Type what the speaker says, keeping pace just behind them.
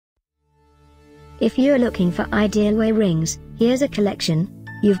If you're looking for Idealway rings, here's a collection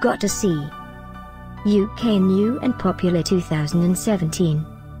you've got to see. UK New and Popular 2017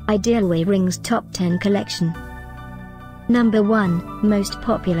 Idealway Rings Top 10 Collection. Number 1, Most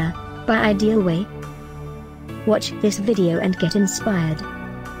Popular, by Idealway. Watch this video and get inspired.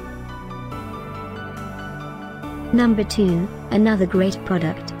 Number 2, another great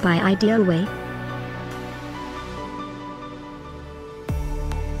product by Idealway.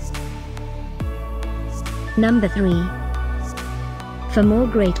 Number 3. For more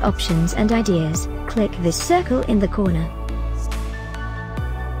great options and ideas, click this circle in the corner.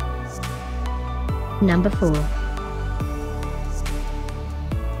 Number 4.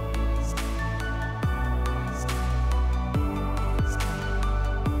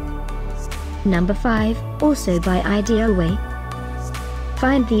 Number 5, also by Idealway.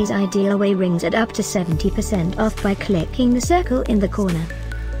 Find these Idealway rings at up to 70% off by clicking the circle in the corner.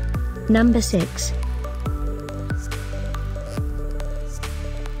 Number 6.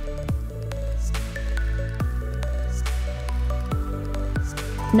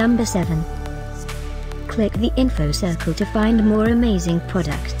 Number 7. Click the info circle to find more amazing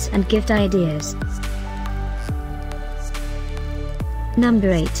products and gift ideas. Number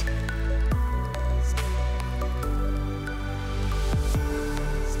 8.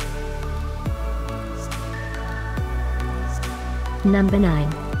 Number 9.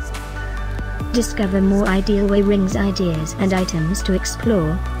 Discover more Idealway rings ideas and items to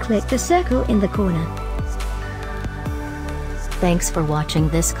explore, click the circle in the corner. Thanks for watching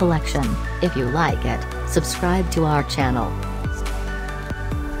this collection. If you like it, subscribe to our channel.